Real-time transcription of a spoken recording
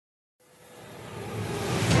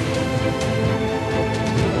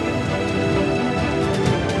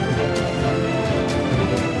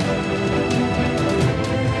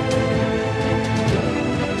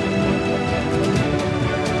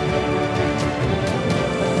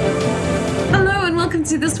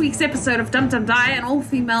welcome to this week's episode of Dum Dum Die, an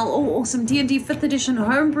all-female, all-awesome D&D 5th edition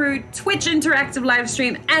homebrew Twitch interactive live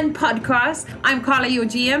stream and podcast. I'm Carla, your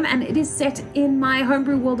GM, and it is set in my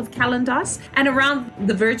homebrew world of Kalandas. And around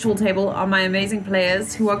the virtual table are my amazing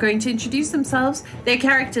players who are going to introduce themselves, their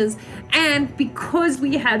characters, and because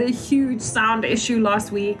we had a huge sound issue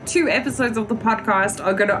last week, 2 episodes of the podcast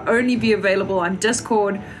are going to only be available on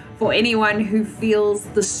Discord for anyone who feels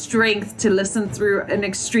the strength to listen through an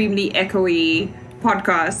extremely echoey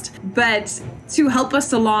podcast. But to help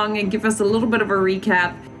us along and give us a little bit of a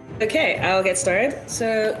recap. Okay, I'll get started.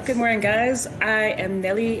 So, good morning, guys. I am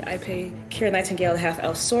Nelly. I play Kira Nightingale,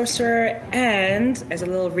 half-elf sorcerer. And as a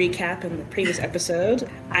little recap in the previous episode,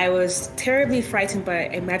 I was terribly frightened by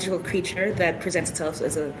a magical creature that presents itself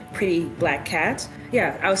as a pretty black cat.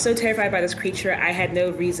 Yeah, I was so terrified by this creature, I had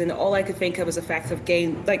no reason. All I could think of was the fact of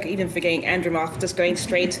even forgetting Andromoch, just going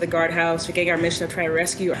straight to the guardhouse, forgetting our mission of trying to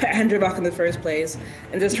rescue Andromoch in the first place,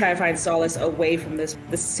 and just trying to find solace away from this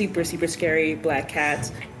super, super scary black cat.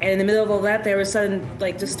 And in the middle of all that, there was sudden,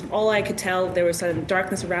 just all I could tell, there was sudden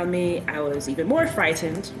darkness around me. I was even more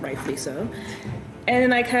frightened, rightfully so. And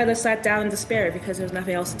then I kind of sat down in despair because there was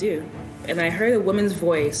nothing else to do. And I heard a woman's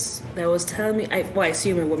voice that was telling me, I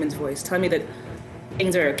assume a woman's voice, telling me that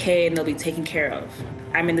things are okay and they'll be taken care of.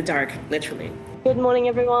 I'm in the dark, literally. Good morning,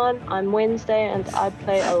 everyone. I'm Wednesday, and I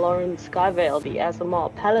play Aloran Skyvale, the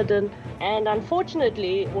Azamar Paladin. And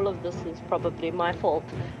unfortunately, all of this is probably my fault.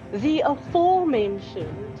 The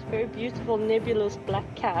aforementioned, very beautiful, nebulous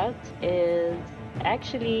black cat is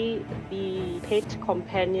actually the pet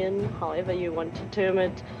companion, however you want to term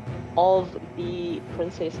it, of the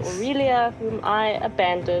Princess Aurelia, whom I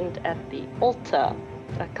abandoned at the altar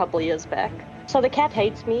a couple years back. So the cat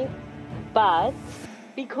hates me, but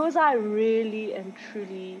because I really and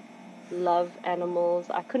truly love animals,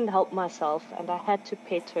 I couldn't help myself and I had to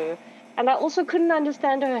pet her. And I also couldn't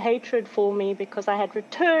understand her hatred for me because I had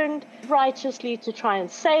returned righteously to try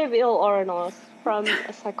and save Il-Oranos from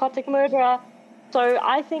a psychotic murderer. So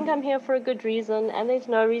I think I'm here for a good reason, and there's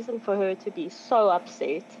no reason for her to be so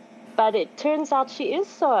upset. But it turns out she is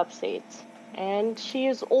so upset. And she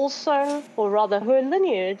is also, or rather her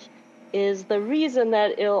lineage, is the reason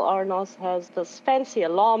that Il-Oranos has this fancy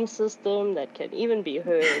alarm system that can even be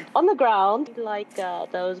heard on the ground, like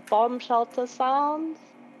those bomb shelter sounds,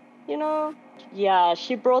 you know? Yeah,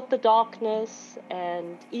 she brought the darkness,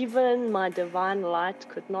 and even my divine light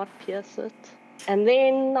could not pierce it. And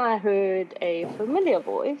then I heard a familiar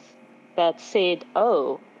voice that said,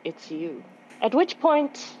 "Oh, it's you." At which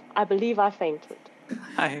point, I believe I fainted.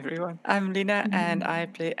 Hi everyone, I'm Lina and I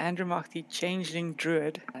play Andromoch the Changeling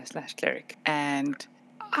Druid / Cleric. And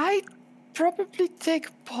I probably take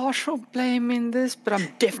partial blame in this, but I'm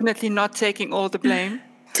definitely not taking all the blame.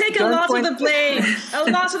 Take a lot of the blame. A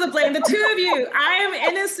lot of the blame. The two of you. I am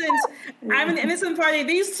innocent. I'm an innocent party.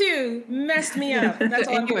 These two messed me up. That's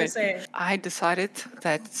all I'm going to say. I decided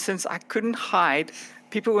that since I couldn't hide,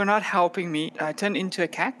 people were not helping me, I turned into a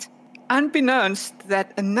cat. Unbeknownst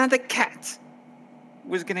that another cat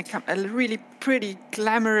was going to come, a really pretty,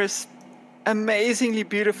 glamorous, amazingly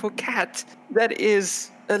beautiful cat that is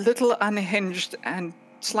a little unhinged and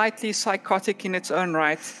slightly psychotic in its own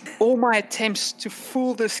right. All my attempts to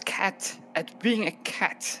fool this cat at being a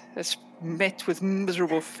cat has met with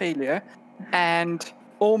miserable failure, and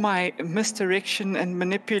all my misdirection and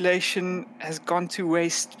manipulation has gone to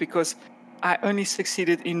waste because I only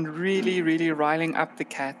succeeded in really, really riling up the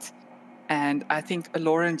cat. And I think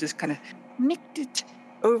Aloran just kind of nicked it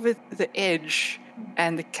over the edge,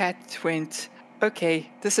 and the cat went, "Okay,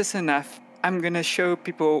 this is enough. I'm going to show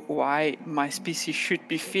people why my species should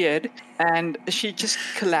be feared." And she just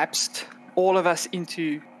collapsed all of us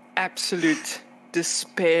into absolute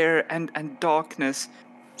despair and darkness.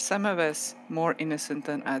 Some of us more innocent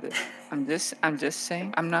than others. I'm just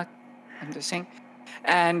saying. I'm just saying.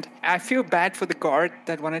 And I feel bad for the guard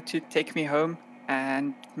that wanted to take me home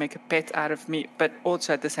and make a pet out of me, but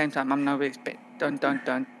also at the same time, I'm nobody's pet. Don't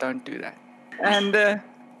do that. And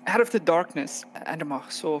out of the darkness,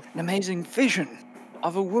 Andromoch saw an amazing vision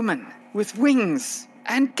of a woman with wings.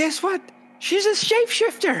 And guess what? She's a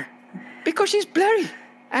shapeshifter because she's blurry.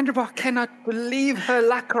 Andromoch cannot believe her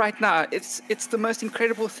luck right now. It's the most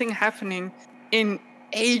incredible thing happening in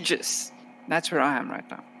ages. That's where I am right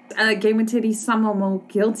now. Game and Teddy, some are more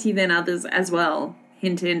guilty than others as well.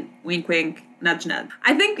 Hint, hint, wink, wink, nudge, nudge.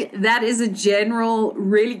 I think that is a general,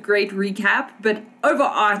 really great recap, but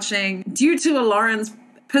overarching, due to Aloran's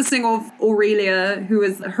pissing off Aurelia, who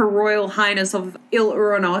is Her Royal Highness of Il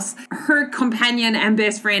Uranus, her companion and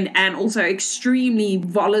best friend, and also extremely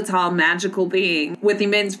volatile magical being with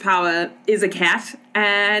immense power, is a cat.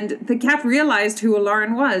 And the cat realized who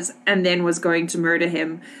Aloran was and then was going to murder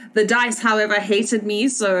him. The dice, however, hated me,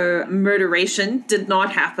 so murderation did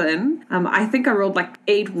not happen. I think I rolled like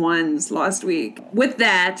 8 ones last week. With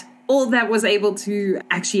that, all that was able to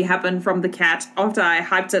actually happen from the cat after I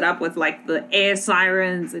hyped it up with like the air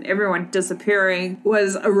sirens and everyone disappearing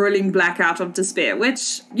was a rolling blackout of despair,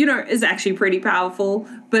 which, you know, is actually pretty powerful,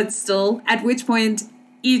 but still, at which point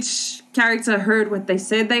each character heard what they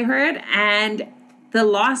said they heard, and the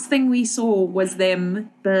last thing we saw was them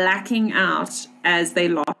blacking out as they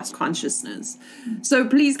lost consciousness. So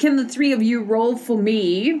please, can the 3 of you roll for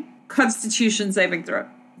me Constitution saving throw?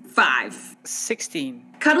 5. 16.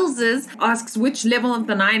 Cuddles asks, which level of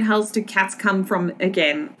the 9 hells do cats come from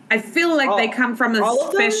again? I feel like they come from a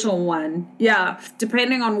special one. Yeah.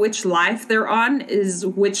 Depending on which life they're on is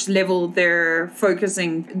which level they're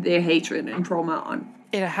focusing their hatred and trauma on.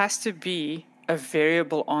 It has to be a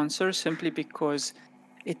variable answer simply because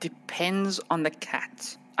it depends on the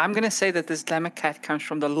cat. I'm going to say that this glamour cat comes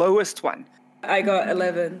from the lowest one. I got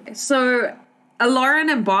 11. So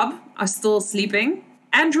Aloran and Bob are still sleeping.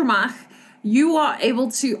 Andromach, you are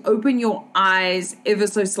able to open your eyes ever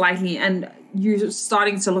so slightly and you're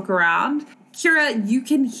starting to look around. Kira, you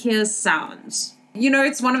can hear sounds. You know,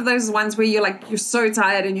 it's one of those ones where you're so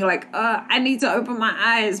tired and you're like, I need to open my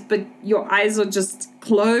eyes, but your eyes are just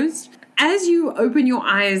closed. As you open your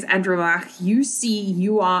eyes, Andromach, you see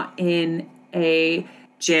you are in a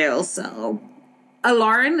jail cell.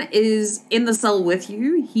 Aloran is in the cell with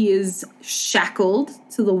you. He is shackled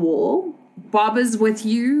to the wall. Bob is with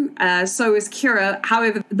you, so is Kira.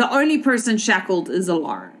 However, the only person shackled is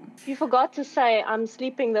Aloran. You forgot to say I'm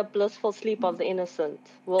sleeping the blissful sleep of the innocent.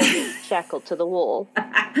 Will be shackled to the wall.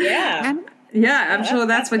 Yeah. Yeah, I'm sure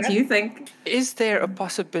that's what you think. Is there a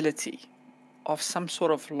possibility of some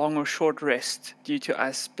sort of long or short rest due to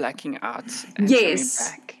us blacking out and coming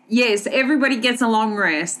back? Yes, everybody gets a long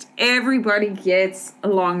rest. Everybody gets a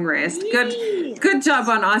long rest. Good job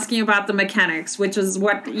on asking about the mechanics, which is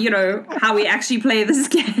what, how we actually play this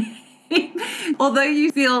game. Although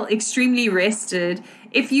you feel extremely rested,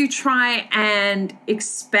 if you try and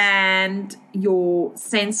expand your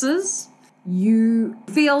senses, you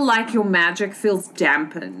feel like your magic feels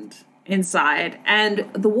dampened inside. And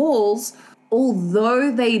the walls,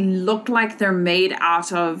 although they look like they're made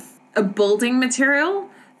out of a building material,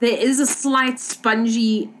 there is a slight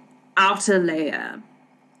spongy outer layer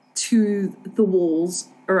to the walls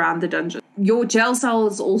around the dungeon. Your jail cell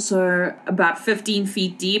is also about 15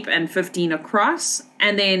 feet deep and 15 across.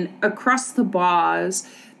 And then across the bars,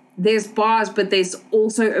 there's bars, but there's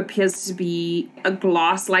also appears to be a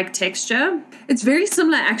glass-like texture. It's very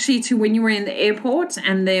similar actually to when you were in the airport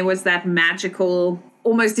and there was that magical,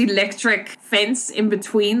 almost electric fence in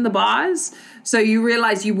between the bars. So you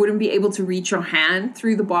realize you wouldn't be able to reach your hand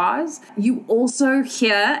through the bars. You also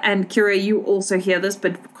hear, and Kira, you also hear this,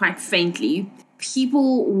 but quite faintly,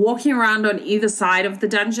 people walking around on either side of the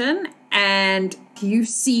dungeon, and you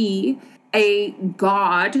see a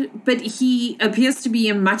guard, but he appears to be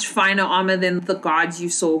in much finer armor than the guards you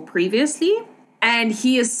saw previously. And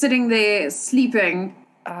he is sitting there sleeping.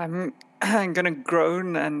 I'm going to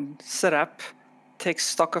groan and sit up, take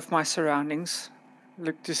stock of my surroundings,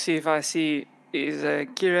 look to see if I see is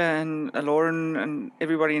Kira and Aloran and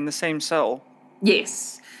everybody in the same cell.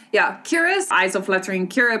 Yes. Yeah, Kira's eyes are fluttering.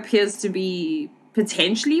 Kira appears to be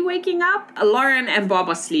potentially waking up. Aloran and Bob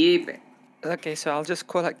are sleeping. Okay, so I'll just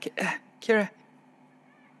call out, Kira.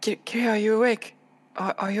 Kira, are you awake?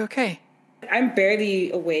 Are you okay? I'm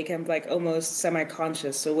barely awake. I'm like almost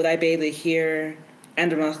semi-conscious. So would I be able to hear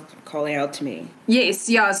Andromach calling out to me? Yes,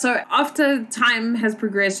 yeah. So after time has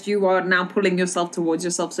progressed, you are now pulling yourself towards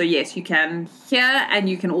yourself. So yes, you can hear and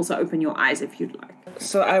you can also open your eyes if you'd like.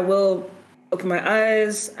 So I will open my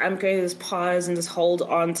eyes. I'm going to just pause and just hold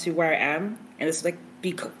on to where I am. And just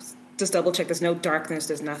just double check there's no darkness,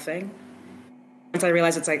 there's nothing. Once I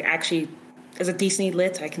realize it's like actually, is it decently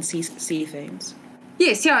lit? I can see things.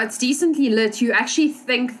 Yes, yeah, it's decently lit. You actually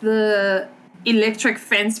think the electric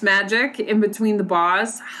fence magic in between the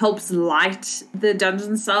bars helps light the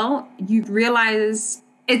dungeon cell. You realize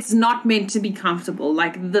it's not meant to be comfortable.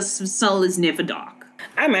 Like, this cell is never dark.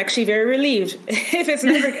 I'm actually very relieved.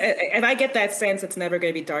 If I get that sense it's never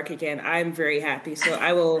going to be dark again, I'm very happy. So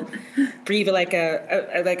I will breathe like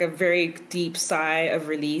a very deep sigh of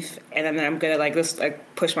relief, and then I'm going to just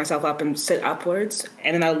push myself up and sit upwards,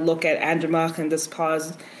 and then I'll look at Andromach and just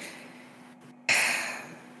pause.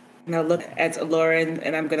 And I'll look at Lauren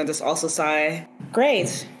and I'm gonna just also sigh.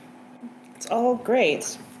 Great. It's all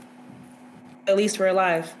great. At least we're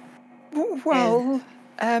alive. Well,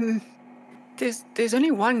 there's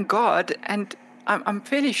only one God, and I'm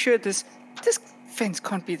fairly sure this fence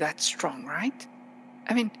can't be that strong, right?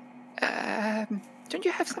 I mean, don't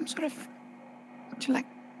you have some sort of, I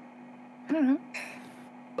don't know.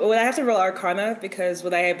 Would I have to roll Arcana? Because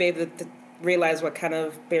would I be able to realize what kind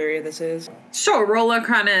of barrier this is? Sure, roll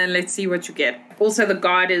Arcana and let's see what you get. Also, the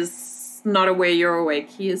guard is not aware you're awake.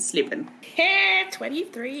 He is sleeping.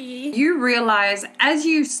 23. You realize as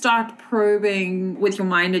you start probing with your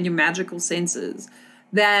mind and your magical senses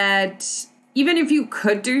that even if you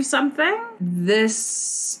could do something,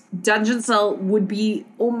 this dungeon cell would be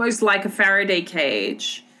almost like a Faraday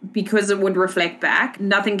cage because it would reflect back.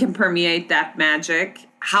 Nothing can permeate that magic,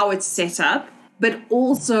 how it's set up. But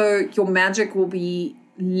also your magic will be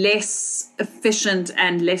less efficient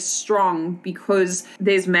and less strong because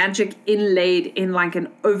there's magic inlaid in like an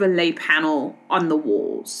overlay panel on the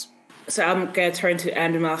walls. So I'm going to turn to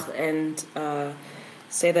Andromach and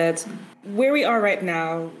say that where we are right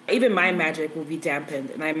now, even my magic will be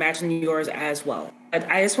dampened, and I imagine yours as well. But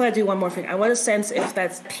I just want to do one more thing. I want to sense if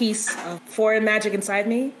that's piece of foreign magic inside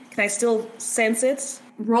me. Can I still sense it?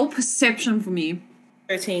 Roll perception for me.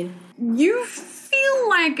 13. You feel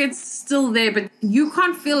like it's still there, but you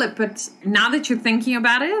can't feel it. But now that you're thinking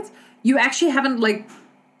about it, you actually haven't like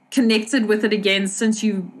connected with it again since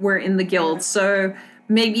you were in the guild. So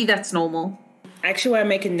maybe that's normal. I actually want to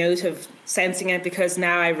make a note of sensing it because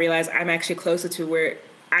now I realize I'm actually closer to where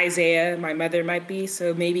Isaiah, my mother, might be.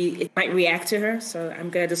 So maybe it might react to her. So I'm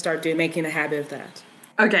going to start making a habit of that.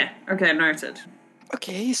 Okay, noted.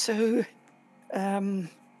 Okay, so,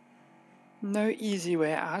 no easy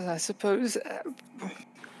way out, I suppose.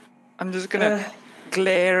 I'm just gonna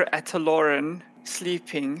glare at Lauren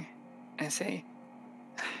sleeping and say,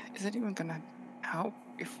 is it even gonna help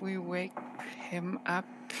if we wake him up?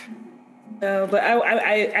 No, but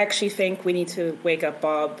I actually think we need to wake up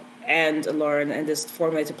Bob and Lauren and just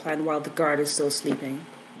formulate a plan while the guard is still sleeping.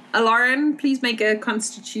 Lauren, please make a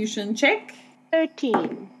constitution check.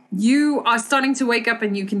 13. You are starting to wake up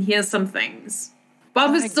and you can hear some things.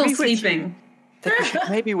 Bob is still sleeping. That we should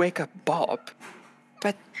maybe wake up Bob.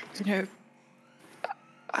 But,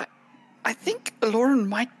 I think Lauren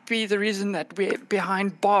might be the reason that we're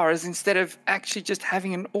behind bars instead of actually just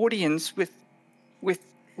having an audience with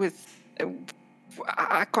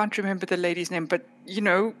I can't remember the lady's name, but,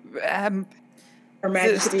 Her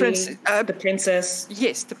Majesty, the princess.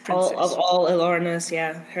 Yes, the princess. All Alornas,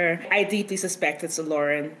 yeah, her. I deeply suspect it's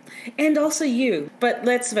Aloran. And also you. But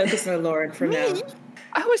let's focus on Aloran for now.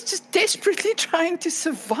 I was just desperately trying to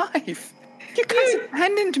survive. You guys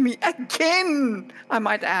abandoned me again, I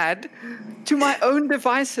might add, to my own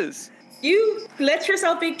devices. You let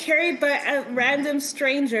yourself be carried by a random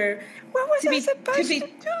stranger. What was I supposed to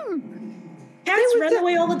do? Cats run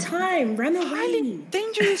away all the time. Run away. Highly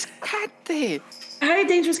dangerous cat there. Highly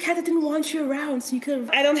dangerous cat that didn't want you around, so you could have...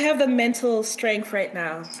 I don't have the mental strength right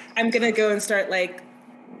now. I'm gonna go and start,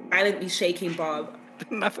 violently shaking Bob.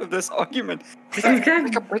 Enough of this argument.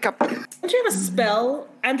 Wake up. Don't you have a spell,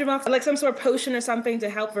 Andromach? Like some sort of potion or something to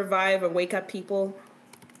help revive or wake up people?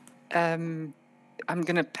 I'm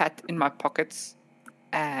gonna pat in my pockets,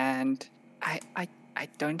 and I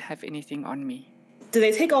don't have anything on me. Do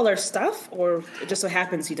they take all their stuff, or it just so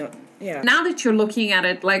happens you don't? Yeah. Now that you're looking at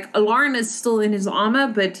it, Lauren is still in his armor,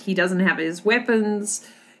 but he doesn't have his weapons.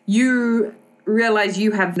 You realize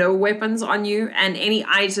you have no weapons on you, and any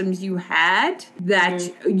items you had that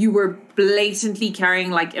you were blatantly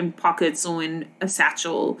carrying, in pockets or in a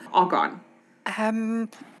satchel, are gone.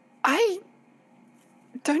 I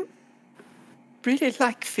don't really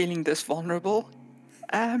like feeling this vulnerable.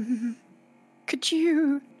 Could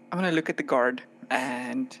you... I'm going to look at the guard,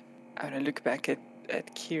 and I'm going to look back at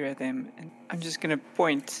Kira them, and I'm just going to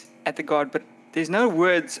point at the guard, but there's no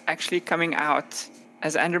words actually coming out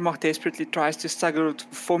as Andromach desperately tries to struggle to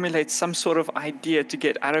formulate some sort of idea to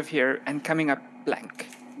get out of here and coming up blank.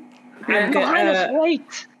 Wait,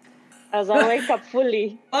 as I wake up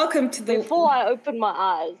fully. Welcome to the... Before I open my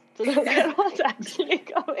eyes to look at what's actually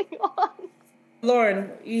going on. Lauren,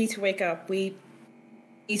 you need to wake up. We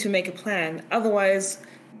need to make a plan. Otherwise,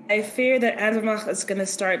 I fear that Andromach is going to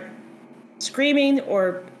start screaming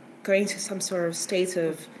or going to some sort of state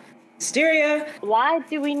of hysteria. Why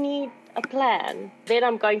do we need a plan? Then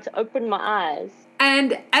I'm going to open my eyes.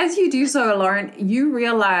 And as you do so, Lauren, you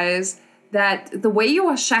realize that the way you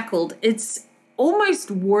are shackled, it's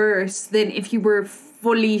almost worse than if you were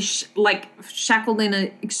fully shackled in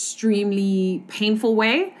an extremely painful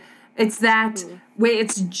way. It's that where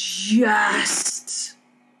it's just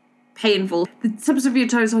painful. The tips of your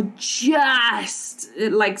toes are just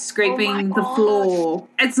like scraping the floor.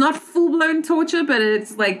 It's not full-blown torture, but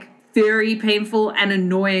it's like very painful and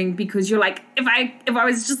annoying because you're like, if I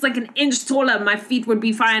was just like an inch taller, my feet would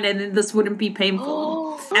be fine and then this wouldn't be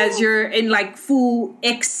painful. As you're in like full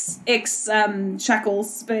X shackle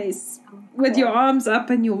space with your arms up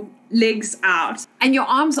and your legs out. And your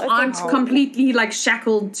arms aren't completely like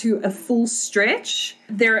shackled to a full stretch.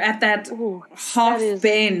 They're at that half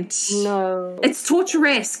bent. No. It's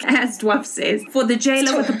torturesque, as Dwarf says, for the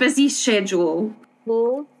jailer with a busy schedule.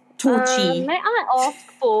 Torchy. May I ask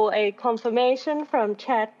for a confirmation from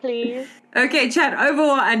chat, please? Okay, chat, over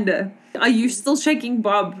or under? Are you still shaking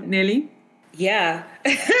Bob, Nelly? Yeah.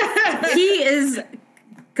 He is,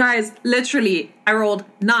 guys, literally, I rolled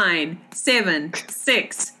 9, 7,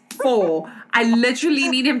 6, 4. I literally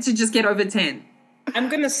need him to just get over 10. I'm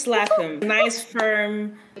going to slap him. Nice,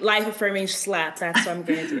 firm, life-affirming slap. That's what I'm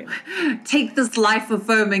going to do. Take this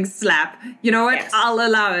life-affirming slap. You know what? Yes. I'll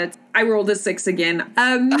allow it. I rolled a 6 again.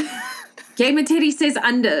 Gamer Teddy says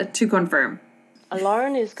under to confirm.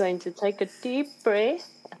 Lauren is going to take a deep breath,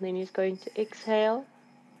 and then he's going to exhale,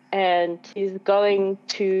 and he's going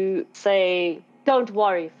to say, "Don't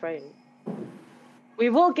worry, friend. We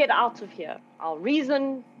will get out of here. Our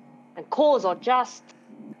reason and cause are just,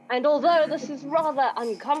 and although this is rather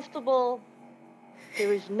uncomfortable,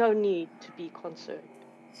 there is no need to be concerned."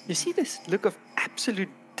 You see this look of absolute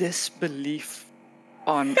disbelief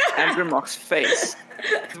on Andromach's face.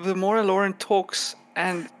 The more Lauren talks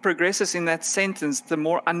and progresses in that sentence, the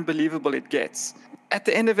more unbelievable it gets. At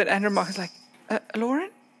the end of it, Andromach is like, Lauren,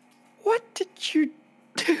 what did you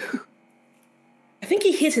do? I think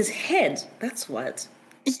he hit his head. That's what.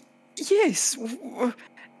 Yes,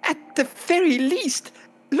 at the very least.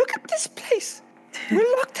 Look at this place.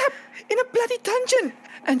 We're locked up in a bloody dungeon.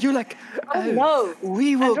 And you're like, no,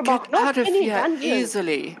 we will Andromach, get out of any here dungeon.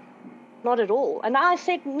 easily. Not at all. And I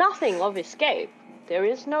said nothing of escape. There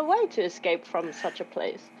is no way to escape from such a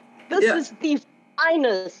place. This is the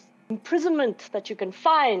finest imprisonment that you can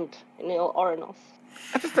find in Il Oranos.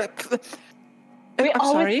 We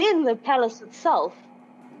are within the palace itself.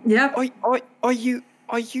 Yep. Are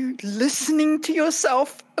you listening to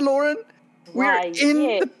yourself, Lauren? We're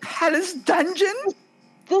in the palace dungeon?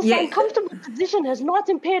 This uncomfortable position has not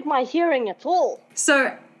impaired my hearing at all.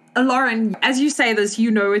 So, Lauren, as you say this,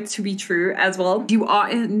 you know it to be true as well. You are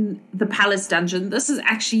in the palace dungeon. This is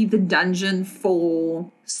actually the dungeon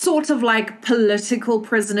for sort of like political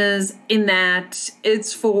prisoners, in that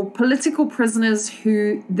it's for political prisoners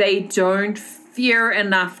who they don't fear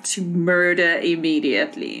enough to murder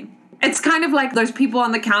immediately. It's kind of like those people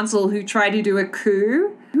on the council who try to do a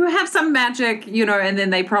coup, who have some magic, you know, and then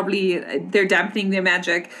they're dampening their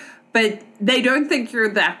magic. But they don't think you're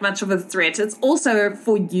that much of a threat. It's also,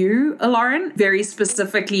 for you, Lauren, very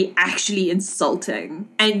specifically actually insulting.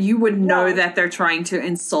 And you would know that they're trying to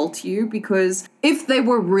insult you, because if they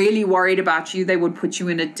were really worried about you, they would put you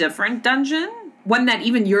in a different dungeon, one that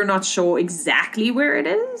even you're not sure exactly where it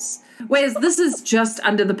is. Whereas this is just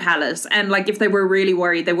under the palace. And like, if they were really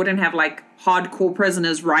worried, they wouldn't have like hardcore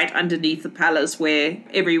prisoners right underneath the palace where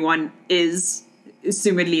everyone is,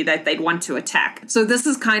 assumedly, that they'd want to attack. So this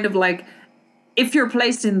is kind of like, if you're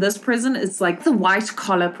placed in this prison, it's like the white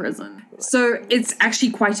collar prison. So it's actually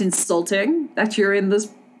quite insulting that you're in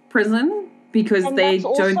this prison, because they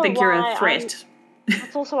don't think you're a threat.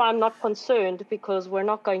 That's also why I'm not concerned, because we're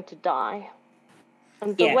not going to die.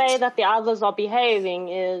 And the way that the others are behaving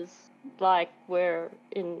is like we're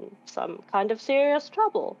in some kind of serious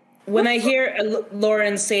trouble. When I hear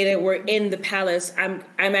Lauren say that we're in the palace, I'm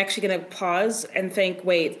actually going to pause and think,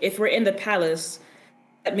 wait, if we're in the palace,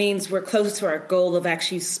 that means we're close to our goal of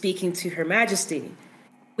actually speaking to Her Majesty.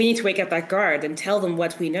 We need to wake up that guard and tell them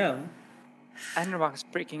what we know. Andromach is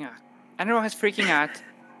freaking out. Andromach is freaking out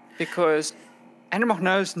because Andromach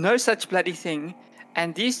knows no such bloody thing,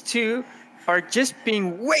 and these two are just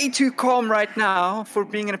being way too calm right now for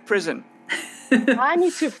being in a prison. I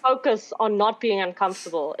need to focus on not being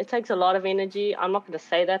uncomfortable. It takes a lot of energy. I'm not going to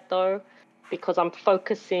say that, though, because I'm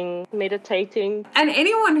focusing, meditating. And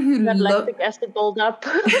anyone who lactic acid buildup.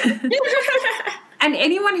 And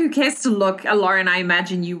anyone who cares to look, Lauren, I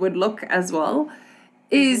imagine you would look as well,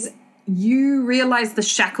 is you realize the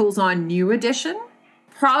shackles are a new edition.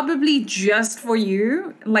 Probably just for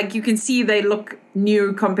you. Like, you can see they look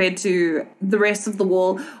new compared to the rest of the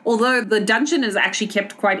wall. Although the dungeon is actually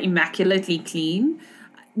kept quite immaculately clean.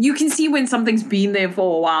 You can see when something's been there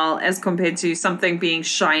for a while as compared to something being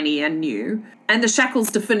shiny and new. And the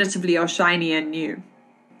shackles definitively are shiny and new.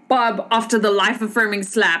 Bob, after the life-affirming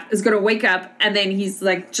slap, is going to wake up, and then he's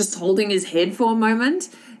like just holding his head for a moment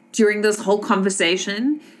during this whole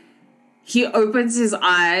conversation. He opens his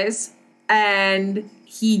eyes, and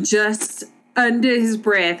he just, under his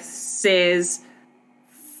breath, says,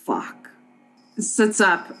 fuck. Sits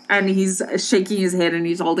up, and he's shaking his head, and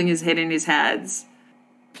he's holding his head in his hands.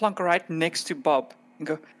 Plonk right next to Bob and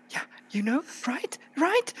go, yeah, you know, right,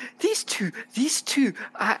 these two,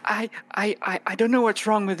 I don't know what's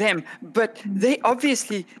wrong with them, but they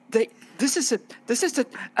obviously, this is it,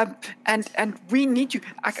 and we need you,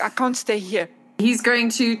 I can't stay here. He's going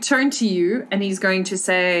to turn to you, and he's going to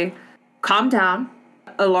say, calm down.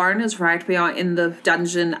 Lauren is right, we are in the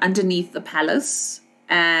dungeon underneath the palace,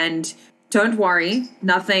 and don't worry,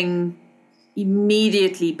 nothing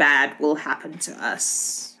immediately bad will happen to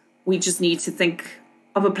us. We just need to think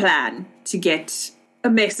of a plan to get a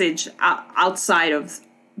message outside of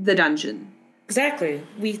the dungeon. Exactly.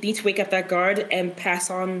 We need to wake up that guard and pass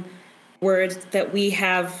on word that we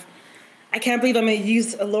have. I can't believe I'm going to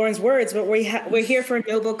use Lauren's words, but we're here for a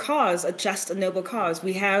noble cause, a noble cause.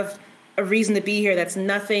 We have a reason to be here that's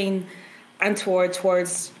nothing untoward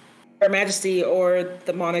towards Her Majesty or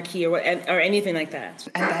the monarchy or anything like that.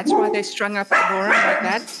 And that's why they strung up Lauren like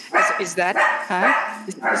that? Is that,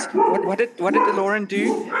 what did Lauren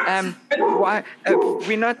do? Why,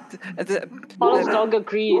 we're not... Paula's dog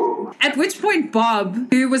agrees. At which point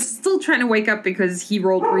Bob, who was still trying to wake up because he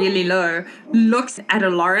rolled really low, looks at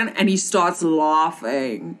Lauren and he starts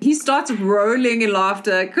laughing. He starts rolling in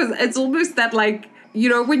laughter because it's almost that, like, you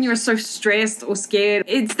know, when you're so stressed or scared,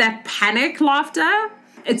 it's that panic laughter.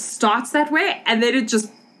 It starts that way, and then it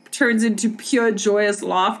just turns into pure joyous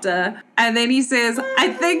laughter. And then he says, I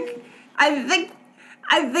think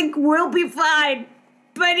we'll be fine,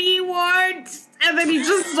 but he won't. And then he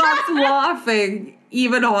just starts laughing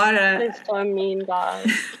even harder. It's so mean, guys.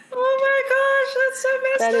 Oh my gosh, that's so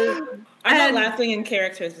messed up. I'm and- not laughing in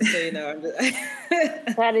characters, just so you know. I'm just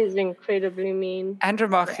That is incredibly mean.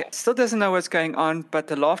 Andromach still doesn't know what's going on, but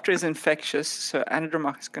the laughter is infectious, so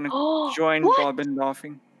Andromach is going to join What? Bob in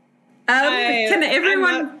laughing. Can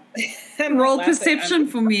everyone I'm roll not laughing. perception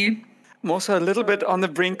for me? I'm also a little bit on the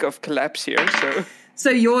brink of collapse here, so... So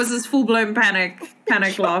yours is full-blown panic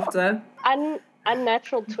laughter.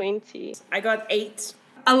 Unnatural 20. I got 8.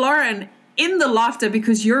 Lauren, in the laughter,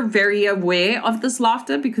 because you're very aware of this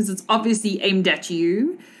laughter, because it's obviously aimed at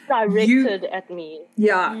you. Directed at me.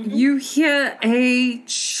 Yeah, you hear a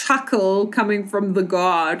chuckle coming from the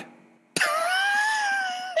guard.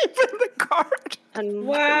 Even the guard.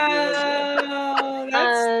 Wow,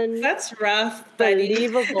 that's rough, buddy.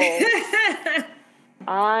 Unbelievable.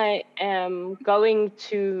 I am going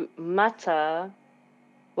to mutter,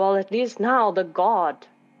 well, at least now the god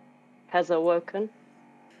has awoken.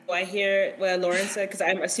 I hear what Lauren said, because I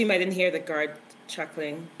assume I didn't hear the guard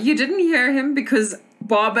chuckling. You didn't hear him because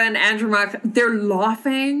Bob and Andromach, they're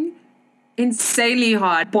laughing insanely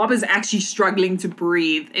hard. Bob is actually struggling to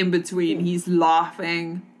breathe in between. He's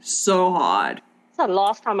laughing so hard. It's the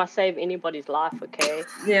last time I save anybody's life, okay?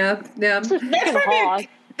 Yeah. It's freaking hard.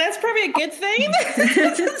 That's probably a good thing.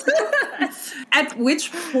 At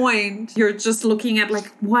which point you're just looking at, like,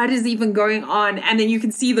 what is even going on? And then you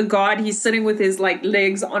can see the guard, he's sitting with his, like,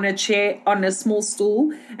 legs on a chair, on a small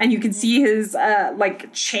stool. And you can see his,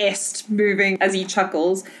 like, chest moving as he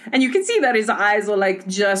chuckles. And you can see that his eyes are, like,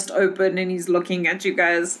 just open and he's looking at you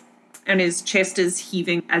guys. And his chest is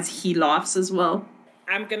heaving as he laughs as well.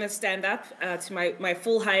 I'm going to stand up to my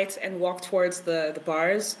full height and walk towards the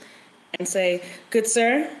bars and say, good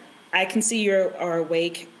sir, I can see you are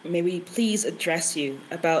awake. May we please address you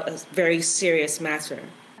about a very serious matter?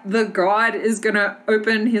 The guard is going to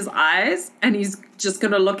open his eyes and he's just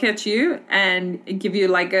going to look at you and give you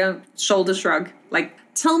like a shoulder shrug. Like,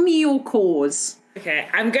 tell me your cause. Okay,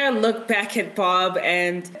 I'm going to look back at Bob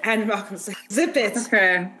and Malcolm say, zip it.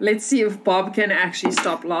 Okay, let's see if Bob can actually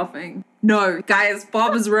stop laughing. No, guys,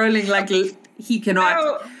 Bob is rolling like he cannot.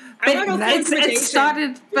 No, But I'm not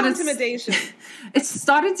intimidation. It's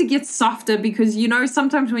started to get softer because, you know,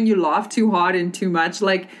 sometimes when you laugh too hard and too much,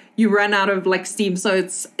 like, you run out of, like, steam, so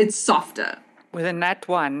it's softer. With a nat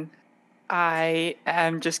 1, I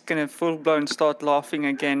am just going to full-blown start laughing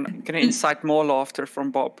again. I'm going to incite more laughter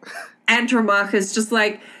from Bob. Andromach is just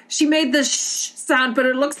like, she made the sound, but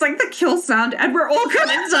it looks like the kill sound, and we're all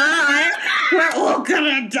gonna die. We're all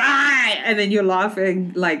gonna die. And then you're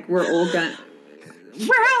laughing like we're all gonna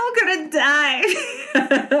die.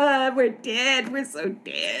 We're dead. We're so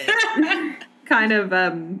dead. Kind of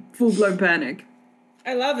full-blown panic.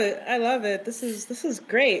 I love it. I love it. This is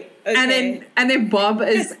great. Okay. And then Bob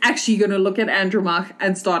is actually going to look at Andromach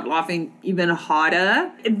and start laughing even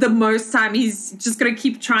harder. The most time he's just going to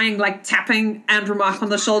keep trying, like tapping Andromach on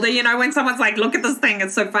the shoulder. You know, when someone's like, look at this thing,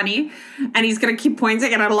 it's so funny. And he's going to keep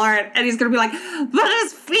pointing it at Lauren and he's going to be like, look at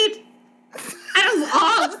his feet and his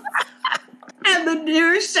arms and the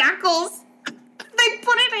new shackles. They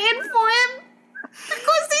put it in for him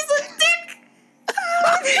because he's a dick.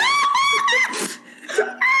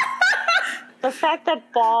 The fact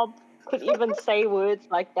that Bob could even say words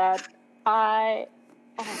like that, wow.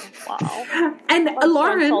 And I'm so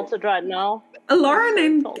Lauren, insulted right now.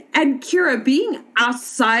 Lauren and Kira being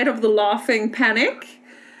outside of the laughing panic,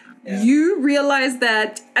 you realize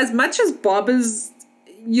that as much as Bob is,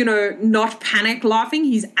 you know, not panic laughing,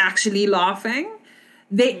 he's actually laughing.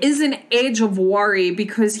 There is an edge of worry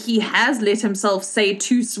because he has let himself say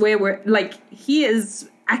 2 swear words. Like, he is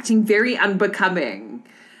acting very unbecoming.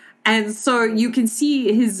 And so you can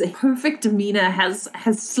see his perfect demeanor has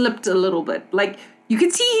slipped a little bit. Like, you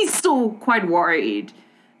can see he's still quite worried.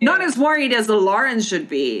 Not as worried as the Lauren should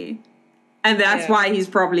be. And that's why he's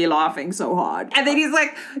probably laughing so hard. And then he's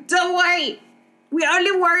like, don't worry. We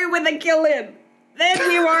only worry when they kill him. Then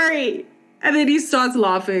we worry. And then he starts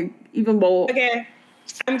laughing even more. Okay.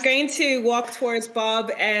 I'm going to walk towards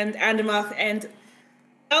Bob and Andromach and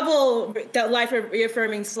double that life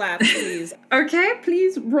reaffirming slap, please. Okay,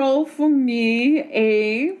 please roll for me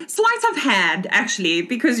a sleight of hand, actually,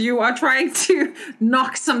 because you are trying to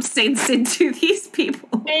knock some sense into these people.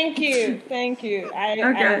 Thank you.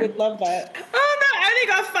 I would love that. Oh no, I only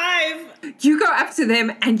got 5. You go up to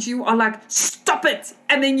them and you are like, stop it!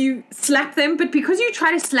 And then you slap them, but because you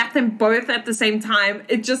try to slap them both at the same time,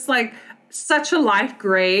 it just like such a light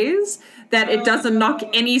graze that it doesn't knock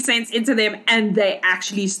any sense into them, and they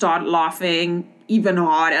actually start laughing even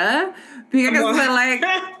harder because they're like,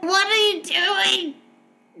 what are you doing?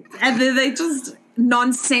 And then they just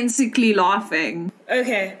nonsensically laughing.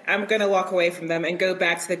 Okay, I'm gonna walk away from them and go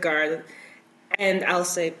back to the guard, and I'll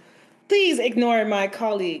say, please ignore my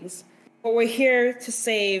colleagues. But we're here to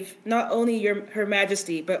save not only Her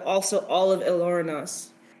Majesty, but also all of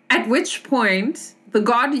Ilorinos. At which point, the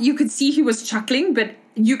guard, you could see he was chuckling, but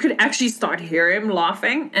you could actually start hear him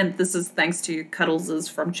laughing. And this is thanks to Cuddles'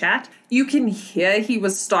 from chat. You can hear he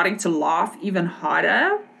was starting to laugh even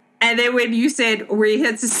harder. And then when you said, we're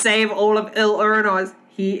here to save all of Ilorinos,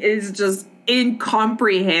 he is just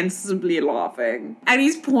incomprehensibly laughing. And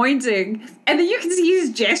he's pointing. And then you can see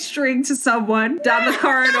he's gesturing to someone down the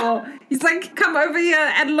corridor. He's like, come over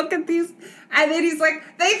here and look at these. And then he's like,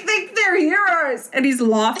 they think they're heroes. And he's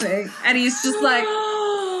laughing. And he's just like,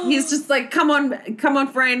 come on,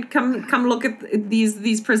 friend, come look at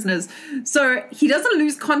these prisoners. So he doesn't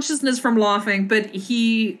lose consciousness from laughing, but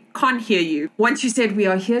he can't hear you. Once you said, we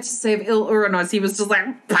are here to save Ilorinos, he was just like,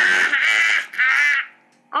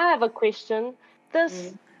 I have a question.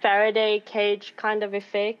 This Faraday cage kind of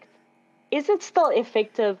effect, is it still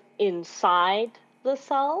effective inside the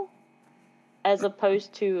cell? As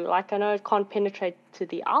opposed to, like, I know it can't penetrate to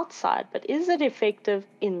the outside, but is it effective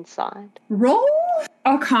inside? Roll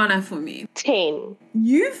Arcana for me. 10.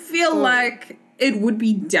 You feel like it would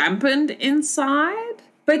be dampened inside,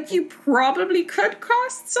 but you probably could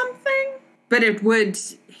cast something, but it would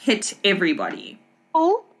hit everybody.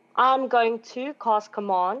 Oh, I'm going to cast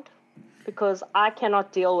Command because I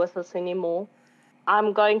cannot deal with this anymore.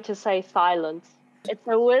 I'm going to say Silence. It's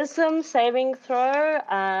a wisdom saving throw.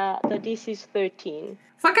 The DC is 13.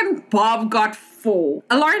 Fucking Bob got 4.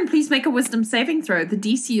 Lauren, please make a wisdom saving throw. The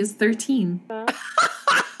DC is 13.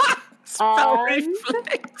 Spell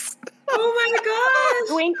reflex. Oh my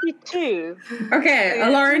god! 22. Okay,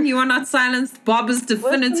 Lauren, you are not silenced. Bob is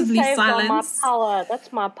definitively Wisdom saves are my silenced. power.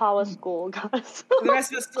 That's my power score, guys. The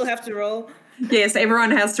rest of us still have to roll. Yes,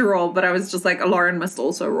 everyone has to roll, but I was just like, Lauren must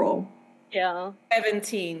also roll. Yeah.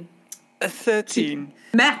 17. A 13.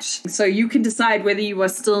 Match. So you can decide whether you are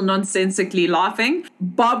still nonsensically laughing.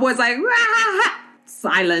 Bob was like, "Ah!"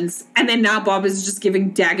 Silence. And then now Bob is just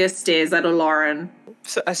giving dagger stares at Lauren.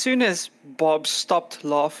 So as soon as Bob stopped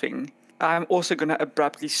laughing, I'm also going to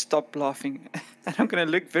abruptly stop laughing. And I'm going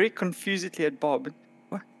to look very confusedly at Bob.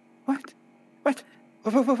 What?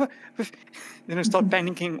 Then I start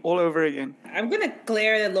panicking all over again. I'm gonna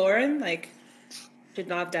glare at Lauren, like, should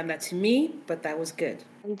not have done that to me, but that was good.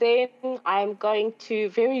 And then I'm going to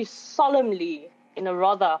very solemnly, in a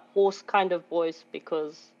rather hoarse kind of voice,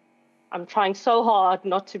 because I'm trying so hard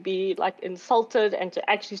not to be like insulted and to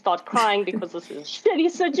actually start crying because this is a shitty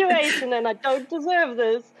situation and I don't deserve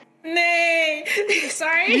this. Nay!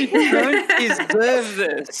 Sorry? You don't deserve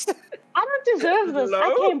this. I don't don't deserve this. I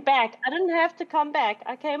Hello? came back. I didn't have to come back.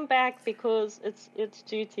 I came back because it's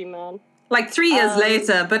duty, man. Like 3 years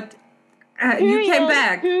later, but you came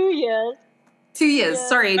back. 2 years. 2 years. Yeah.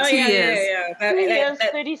 Sorry, Oh, 2 yeah, years. yeah. 2 years,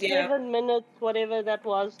 That- 37 minutes, whatever that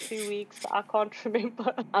was, 2 weeks, I can't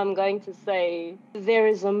remember. I'm going to say there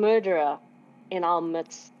is a murderer in our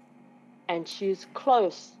midst, and she's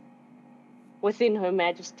close within Her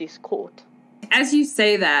Majesty's court. As you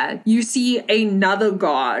say that, you see another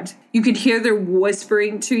guard. You could hear them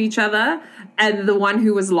whispering to each other, and the one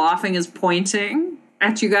who was laughing is pointing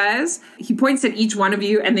at you guys. He points at each one of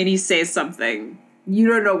you, and then he says something. You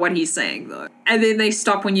don't know what he's saying, though. And then they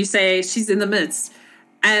stop when you say, she's in the midst.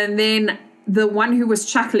 And then the one who was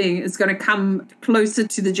chuckling is going to come closer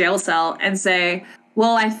to the jail cell and say,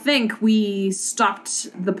 well, I think we stopped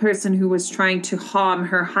the person who was trying to harm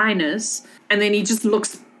Her Highness. And then he just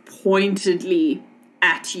looks pointedly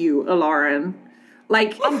at you, Aloran.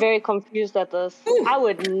 Like, I'm very confused at this. I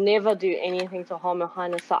would never do anything to harm Her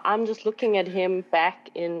Highness, so I'm just looking at him back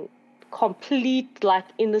in complete, like,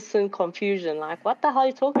 innocent confusion. Like, what the hell are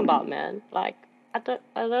you talking about, man? Like, I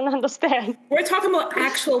don't understand. We're talking about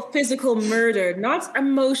actual physical murder, not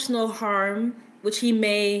emotional harm, which he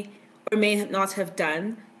may or may not have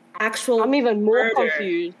done. Actual I'm even more murder.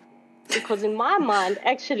 confused because in my mind,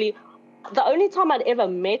 actually, the only time I'd ever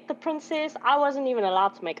met the princess, I wasn't even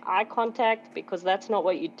allowed to make eye contact because that's not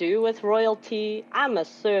what you do with royalty. I'm a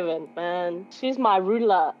servant, man. She's my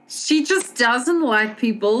ruler. she just doesn't like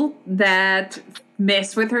people that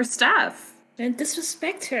mess with her stuff. And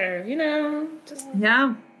disrespect her, you know. Just,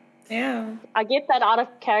 Yeah. yeah. I get that out of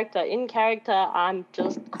character. In character, I'm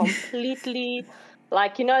just completely,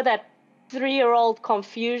 like, you know, that 3-year-old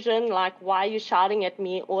confusion, like, why are you shouting at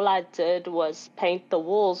me? All I did was paint the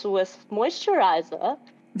walls with moisturizer.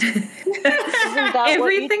 Isn't that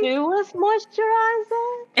Everything- what you do with moisturizer?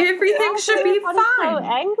 Everything should be Everybody's so fine.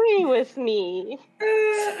 angry with me.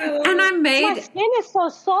 And I My made skin is so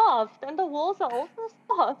soft, and the walls are also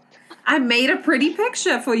soft. a pretty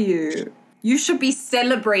picture for you. You should be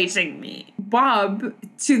celebrating me. Bob,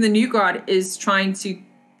 to the new guard, is trying to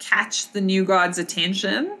catch the new guard's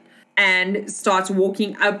attention and starts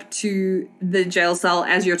walking up to the jail cell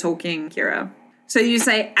as you're talking, Kira. So you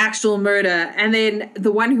say actual murder, and then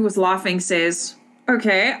the one who was laughing says,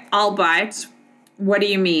 okay, I'll bite. What do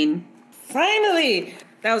you mean? Finally!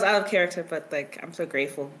 That was out of character, but, like, I'm so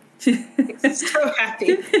grateful. So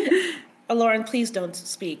happy. Lauren, please don't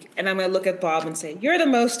speak. And I'm going to look at Bob and say, you're the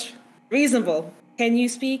most reasonable. Can you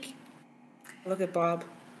speak? Look at Bob.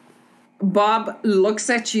 Bob looks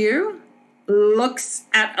at you, looks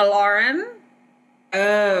at Lauren,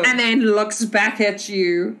 Oh. and then looks back at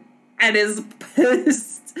you and is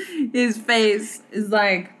pissed. His face is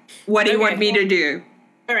like, what do you want me to do?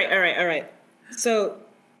 All right. So,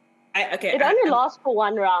 It only lasts for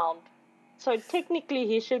 1 round. So technically,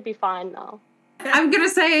 he should be fine now. I'm going to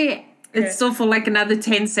say it's still for like another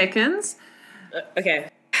 10 seconds. Okay.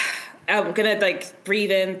 I'm gonna like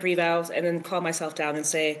breathe in, breathe out, and then calm myself down and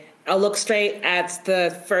say, I'll look straight at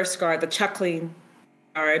the first guard, the chuckling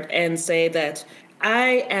guard, and say that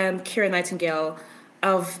I am Kira Nightingale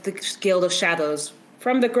of the Guild of Shadows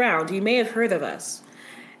from the ground. You may have heard of us.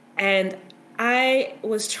 And I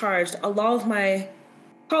was charged, along with my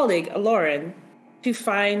colleague, Lauren, to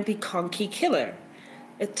find the Conky Killer.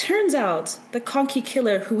 It turns out the Conky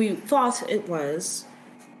Killer, who we thought it was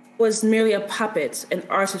merely a puppet, an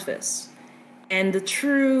artifice. And the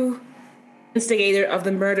true instigator of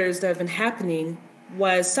the murders that have been happening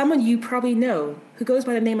was someone you probably know, who goes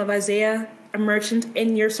by the name of Isaiah, a merchant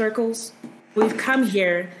in your circles. We've come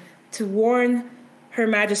here to warn Her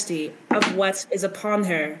Majesty of what is upon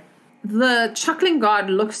her. The chuckling guard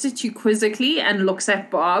looks at you quizzically and looks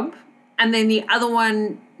at Bob. And then the other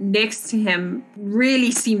one next to him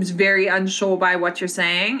really seems very unsure by what you're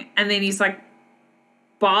saying. And then he's like,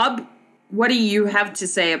 Bob, what do you have to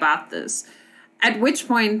say about this? At which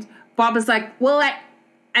point, Bob is like,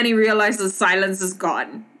 and he realizes silence is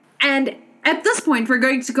gone. And at this point, we're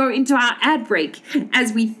going to go into our ad break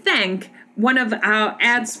as we thank one of our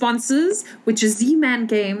ad sponsors, which is Z-Man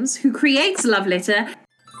Games, who creates Love Letter.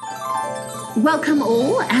 Welcome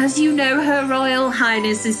all. As you know, Her Royal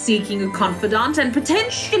Highness is seeking a confidant and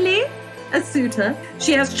potentially a suitor.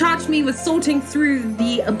 She has charged me with sorting through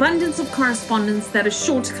the abundance of correspondence that is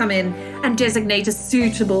sure to come in and designate a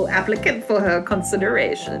suitable applicant for her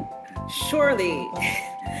consideration. Surely,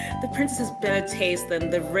 the princess has better taste than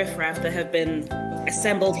the riffraff that have been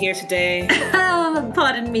assembled here today.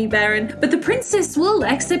 Pardon me, Baron, but the princess will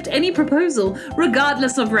accept any proposal,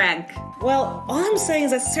 regardless of rank. Well, all I'm saying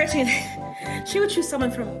is that certainly she would choose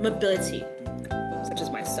someone from mobility, such as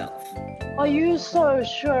myself. Are you so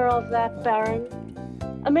sure of that, Baron?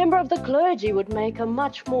 A member of the clergy would make a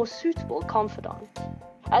much more suitable confidant.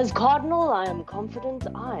 As Cardinal, I am confident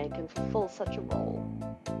I can fulfill such a role.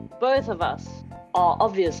 Both of us are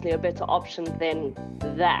obviously a better option than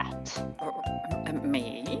that.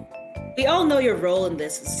 Me? We all know your role in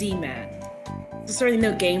this, Z-Man. There's certainly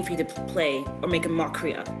no game for you to play or make a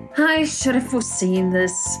mockery of. I should have foreseen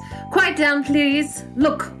this. Quiet down, please.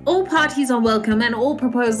 Look, all parties are welcome and all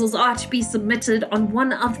proposals are to be submitted on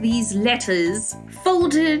one of these letters,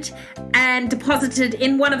 folded and deposited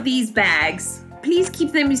in one of these bags. Please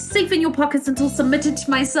keep them safe in your pockets until submitted to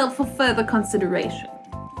myself for further consideration.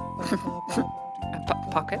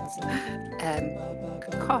 Pockets?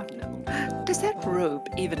 Cardinal, does that robe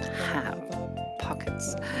even have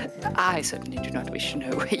pockets? I certainly do not wish to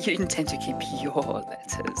know where you intend to keep your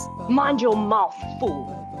letters. Mind your mouth,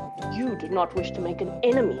 fool. You do not wish to make an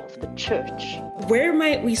enemy of the church. Where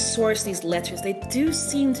might we source these letters? They do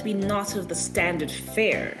seem to be not of the standard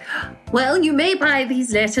fare. Well, you may buy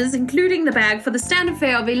these letters, including the bag, for the standard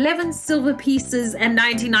fare of 11 silver pieces and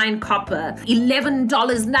 99 copper.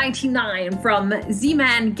 $11.99 from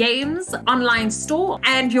Z-Man Games online store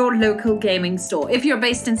and your local gaming store. If you're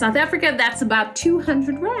based in South Africa, that's about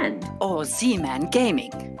 200 rand. Or Z-Man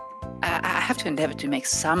Gaming. I have to endeavor to make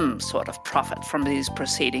some sort of profit from these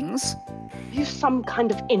proceedings. You some kind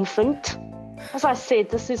of infant? As I said,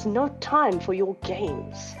 this is no time for your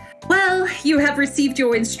games. Well, you have received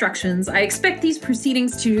your instructions. I expect these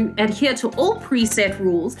proceedings to adhere to all preset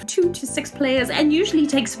rules, 2 to 6 players, and usually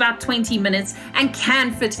takes about 20 minutes and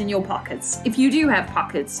can fit in your pockets, if you do have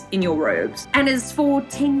pockets in your robes, and is for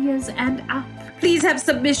 10 years and up. Please have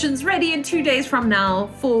submissions ready in 2 days from now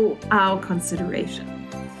for our consideration.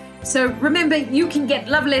 So remember, you can get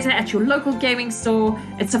Love Letter at your local gaming store.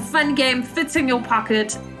 It's a fun game, fits in your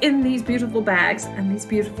pocket, in these beautiful bags and these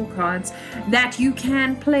beautiful cards that you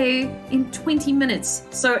can play in 20 minutes.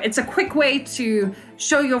 So it's a quick way to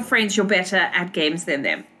show your friends you're better at games than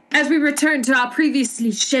them. As we return to our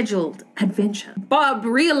previously scheduled adventure, Bob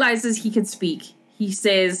realizes he can speak. He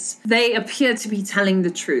says, they appear to be telling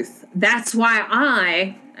the truth. That's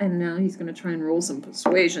why and now he's going to try and roll some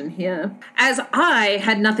persuasion here. As I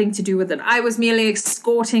had nothing to do with it. I was merely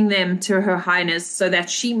escorting them to Her Highness so that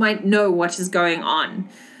she might know what is going on.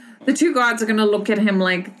 The 2 guards are going to look at him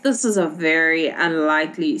like, this is a very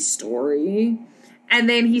unlikely story. And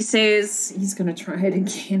then he says, he's going to try it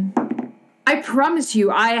again. I promise you,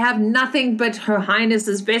 I have nothing but Her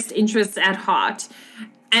Highness's best interests at heart.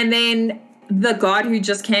 And then the guard who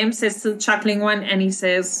just came says to the chuckling one, and he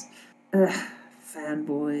says,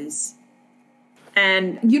 fanboys.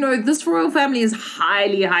 And, this royal family is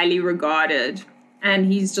highly, highly regarded.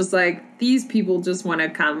 And he's just like, these people just want to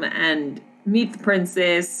come and meet the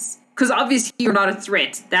princess. Because obviously you're not a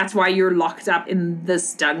threat. That's why you're locked up in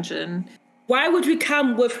this dungeon. Why would we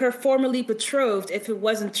come with her formerly betrothed if it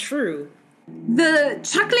wasn't true? The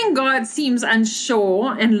chuckling guard seems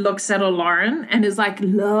unsure and looks at Aloran and is like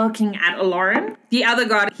looking at Aloran. The other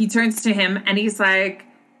guard, he turns to him and he's like,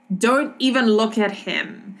 don't even look at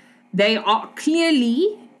him. They are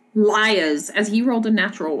clearly liars, as he rolled a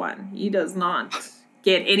natural one. He does not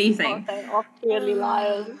get anything. Oh, they are clearly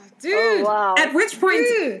liars. Dude. Oh, wow. At which point,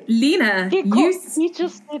 Lena, He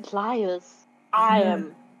just said liars. I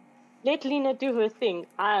am. Let Lena do her thing.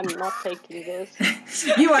 I am not taking this.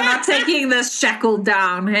 You are not taking this shackled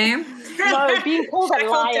down, hey? No, being called a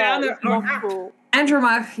liar is not cool.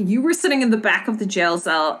 Andromach, you were sitting in the back of the jail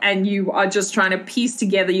cell and you are just trying to piece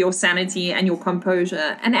together your sanity and your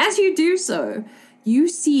composure. And as you do so, you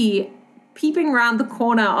see, peeping around the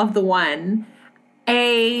corner of the one,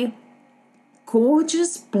 a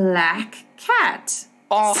gorgeous black cat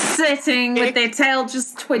sitting with their tail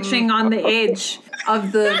just twitching on the edge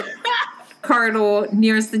of the corridor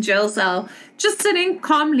nearest the jail cell, just sitting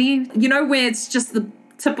calmly, where it's just the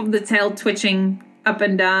tip of the tail twitching up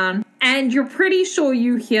and down. And you're pretty sure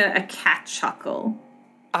you hear a cat chuckle.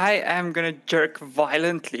 I am going to jerk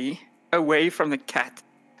violently away from the cat,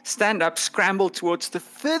 stand up, scramble towards the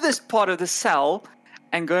furthest part of the cell,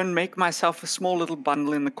 and go and make myself a small little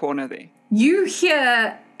bundle in the corner there. You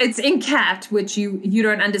hear, it's in cat, which you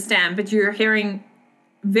don't understand, but you're hearing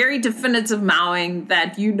very definitive mowing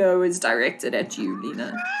that is directed at you,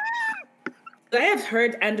 Lena. I have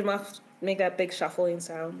heard Andromach make that big shuffling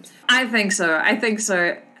sound. I think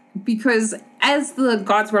so. Because as the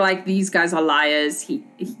guards were like, these guys are liars,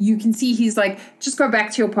 you can see he's like, just go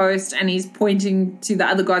back to your post, and he's pointing to the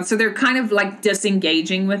other guards. So they're kind of like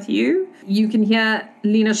disengaging with you. You can hear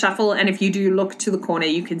Lena shuffle, and if you do look to the corner,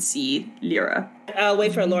 you can see Lyra. I'll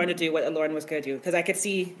wait for Aloran to do what Aloran was going to do, because I could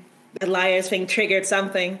see the liars thing triggered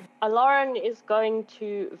something. Lauren is going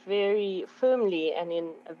to very firmly and in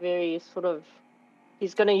a very sort of,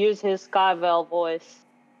 he's going to use his Skyvale voice,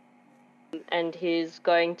 and he's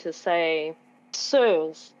going to say,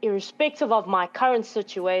 "Sirs, irrespective of my current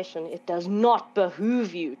situation, it does not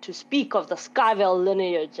behoove you to speak of the Skyvale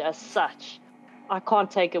lineage as such. I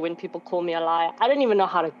can't take it when people call me a liar. I don't even know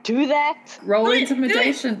how to do that. Roll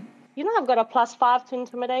intimidation. You know I've got a +5 to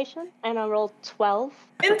intimidation, and I rolled 12.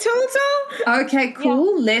 In total? Okay,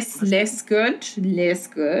 cool. Less good.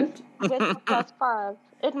 With the +5.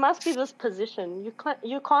 It must be this position.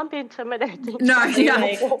 You can't be intimidating. No, yeah.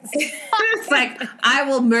 Like, It's like, I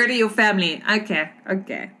will murder your family. Okay.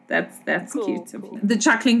 That's Cool, cute. cool. The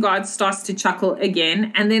chuckling god starts to chuckle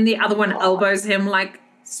again, and then the other one elbows him like,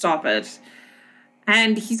 stop it.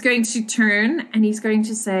 And he's going to turn and he's going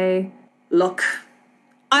to say, "Look,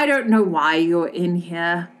 I don't know why you're in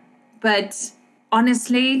here, but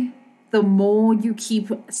honestly, the more you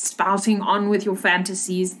keep spouting on with your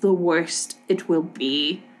fantasies, the worse it will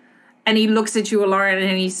be." And he looks at you, Lauren,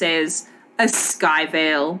 and he says, "A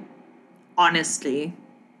Skyvale, honestly."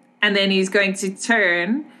 And then he's going to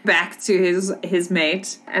turn back to his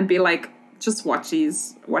mate and be like, "Just watch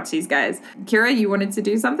these guys." Kira, you wanted to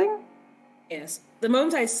do something? yes. The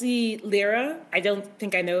moment I see Lyra, I don't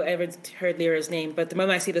think I ever heard Lyra's name, but the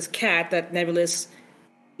moment I see this cat, that Nebula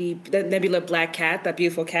black cat, that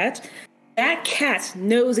beautiful cat, that cat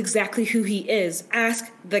knows exactly who he is.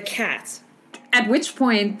 Ask the cat. At which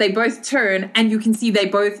point they both turn and you can see they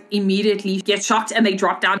both immediately get shocked and they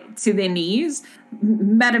drop down to their knees.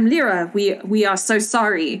 "Madam Lyra, we are so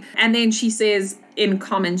sorry." And then she says in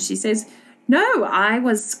common, she says, "No, I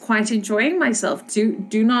was quite enjoying myself.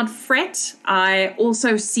 Do not fret. I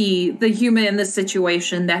also see the humor in the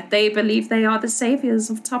situation, that they believe they are the saviors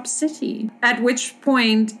of Top City." At which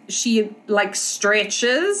point she like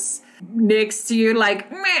stretches next to you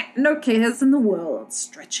like, "Meh, no cares in the world,"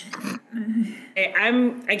 stretching. Okay,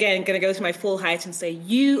 I'm, again, going to go to my full height and say,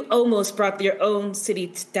 you almost brought your own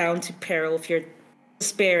city down to peril with your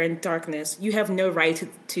despair and darkness. You have no right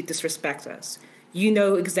to disrespect us. You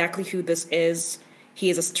know exactly who this is. He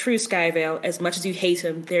is a true Skyvale. As much as you hate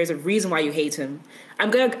him, there's a reason why you hate him.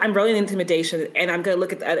 I'm rolling intimidation, and I'm going to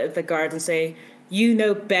look at the guards and say, you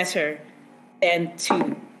know better than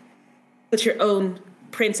to put your own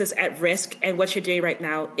princess at risk, and what you're doing right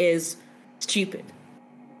now is stupid.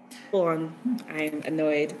 Full on, I'm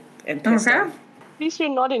annoyed and pissed off. At least you're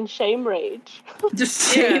not in shame rage.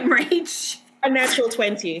 Just shame rage. A natural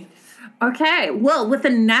 20. Okay, well, with a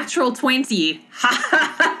natural 20,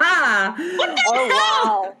 Oh,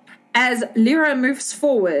 wow. as Lyra moves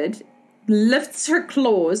forward, lifts her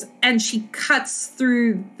claws, and she cuts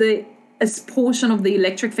through a portion of the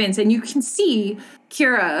electric fence. And you can see,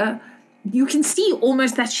 Kira, you can see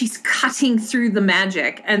almost that she's cutting through the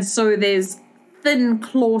magic. And so there's thin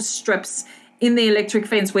claw strips in the electric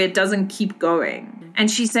fence where it doesn't keep going. And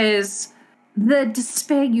she says, "The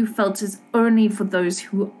despair you felt is only for those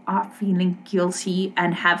who are feeling guilty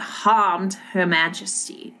and have harmed Her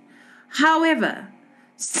Majesty. However,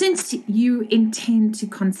 since you intend to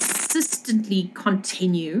consistently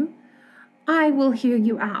continue, I will hear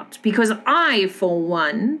you out, because I, for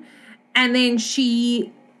one," and then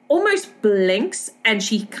she almost blinks and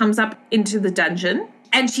she comes up into the dungeon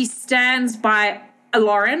and she stands by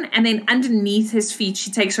Lauren, and then underneath his feet,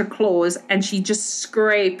 she takes her claws and she just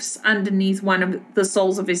scrapes underneath one of the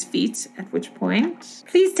soles of his feet, at which point,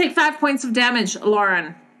 please take 5 points of damage,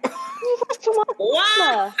 Lauren.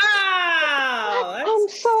 Wow! I'm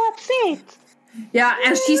so upset. Yeah,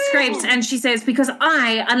 and she scrapes and she says, "Because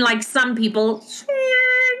I, unlike some people,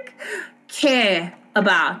 care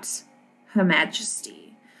about Her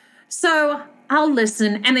Majesty. So I'll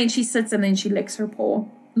listen." And then she sits and then she licks her paw,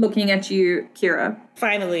 looking at you, Kira.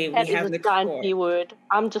 Finally, we That have is the a giant core. B word.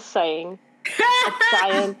 I'm just saying. A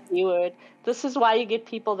giant B word. This is why you get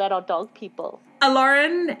people that are dog people.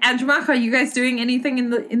 Lauren, Andromach, are you guys doing anything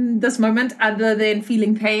in this moment other than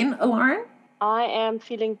feeling pain, Lauren? I am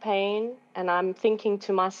feeling pain, and I'm thinking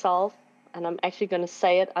to myself, and I'm actually going to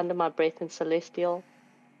say it under my breath in Celestial.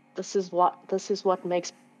 This is what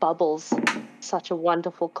makes Bubbles such a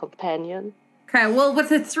wonderful companion. Okay, well,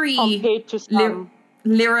 with a 3, Compared to some.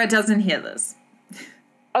 Lyra doesn't hear this.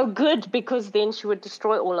 Oh, good, because then she would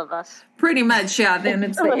destroy all of us. Pretty much, yeah, then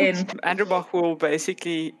it's the end. Andromach will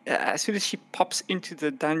basically, as soon as she pops into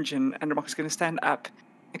the dungeon, Andromach's going to stand up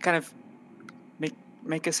and kind of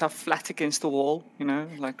make herself flat against the wall,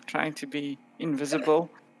 like trying to be invisible.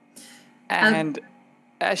 And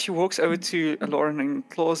as she walks over to Lauren and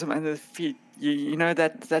claws him under the feet, you know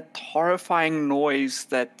that horrifying noise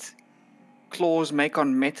that claws make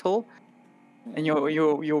on metal, and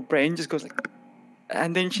your brain just goes like,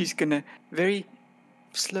 and then she's gonna very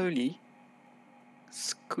slowly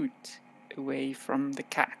scoot away from the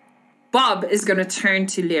cat. Bob is going to turn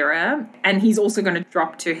to Lyra, and he's also going to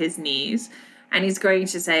drop to his knees, and he's going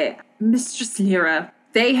to say, Mistress Lyra,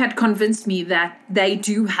 they had convinced me that they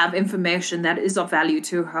do have information that is of value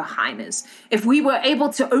to Her Highness. If we were able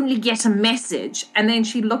to only get a message, and then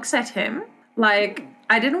she looks at him like,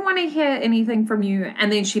 I didn't want to hear anything from you,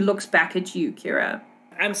 and then she looks back at you, Kira.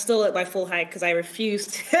 I'm still at my full height because I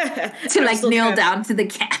refused to like kneel down to the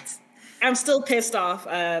cat. I'm still pissed off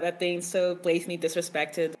that being so blatantly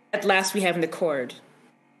disrespected. At last we have an accord.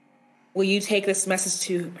 Will you take this message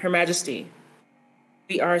to Her Majesty?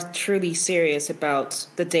 We are truly serious about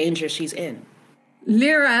the danger she's in.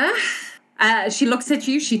 Lyra, she looks at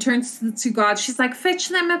you, she turns to the two guards, she's like, fetch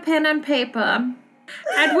them a pen and paper.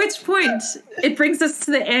 At which point, it brings us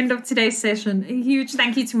to the end of today's session. A huge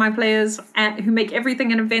thank you to my players who make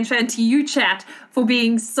everything an adventure, and to you, chat, for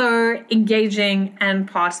being so engaging and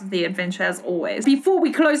part of the adventure as always. Before we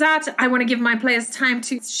close out, I want to give my players time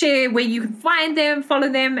to share where you can find them, follow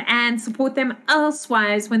them, and support them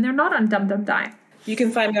elsewise when they're not on Dum Dum Die. You can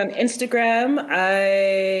find me on Instagram.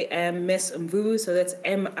 I am Miss Mvubu, so that's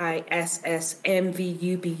MISSMVUBU.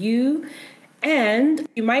 And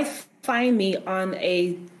you might find me on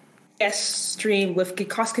a guest stream with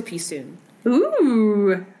Geekoscopy soon.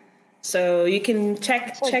 Ooh. So you can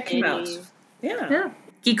check him out. Yeah.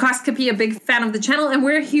 Geekoscopy, a big fan of the channel, and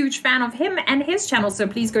we're a huge fan of him and his channel, so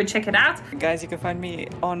please go check it out. Guys, you can find me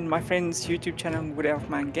on my friend's YouTube channel, Wood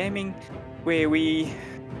Elfman Gaming, where we,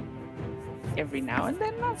 every now and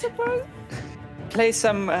then, I suppose, play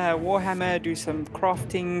some Warhammer, do some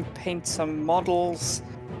crafting, paint some models,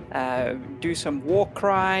 do some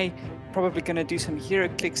Warcry, probably going to do some hero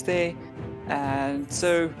clicks there, and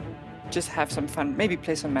so just have some fun, maybe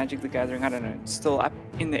play some Magic the Gathering, I don't know, it's still up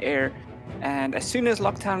in the air. And as soon as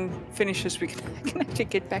lockdown finishes, we can actually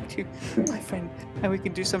get back to my friend and we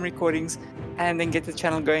can do some recordings and then get the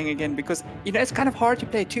channel going again, because it's kind of hard to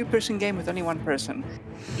play a 2-person game with only one person.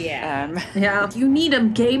 Yeah. You need a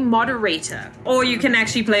game moderator, or you can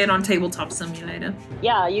actually play it on Tabletop Simulator.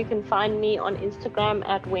 Yeah, you can find me on Instagram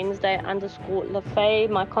at Wednesday_LaFay.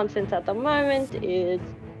 My content at the moment is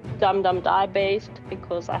Dum Dum Die based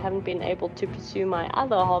because I haven't been able to pursue my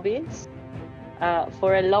other hobbies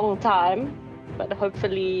for a long time, but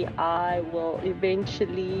hopefully I will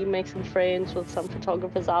eventually make some friends with some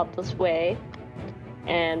photographers out this way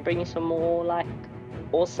and bring you some more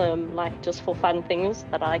awesome just for fun things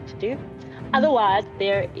that I like to do. Otherwise,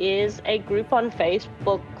 there is a group on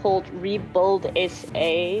Facebook called Rebuild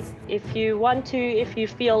SA. If you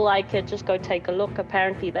feel like it, just go take a look.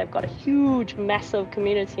 Apparently they've got a huge, massive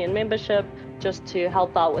community and membership just to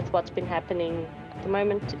help out with what's been happening the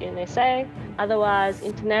moment in SA. Otherwise,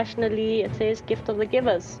 internationally, it says Gift of the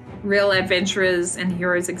Givers. Real adventurers and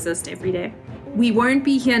heroes exist every day. We won't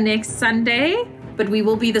be here next Sunday, but we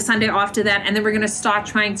will be the Sunday after that, and then we're going to start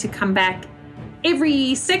trying to come back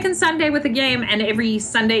every second Sunday with a game and every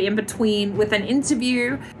Sunday in between with an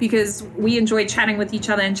interview, because we enjoy chatting with each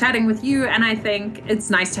other and chatting with you, and I think it's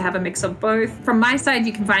nice to have a mix of both. From my side,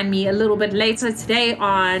 you can find me a little bit later today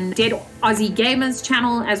on Dead Aussie Gamers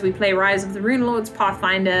channel as we play Rise of the Runelords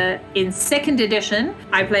Pathfinder in 2nd edition.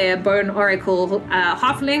 I play a Bone Oracle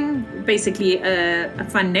halfling, basically a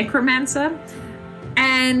fun necromancer.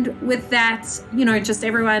 And with that, just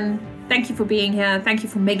everyone, thank you for being here. Thank you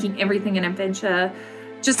for making everything an adventure.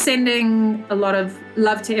 Just sending a lot of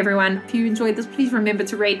love to everyone. If you enjoyed this, please remember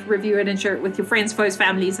to rate, review it, and share it with your friends, foes,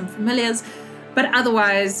 families, and familiars. But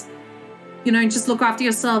otherwise, just look after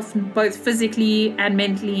yourself, both physically and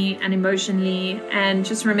mentally and emotionally. And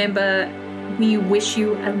just remember, we wish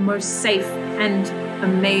you a most safe and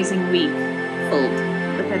amazing week filled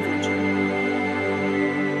with adventure.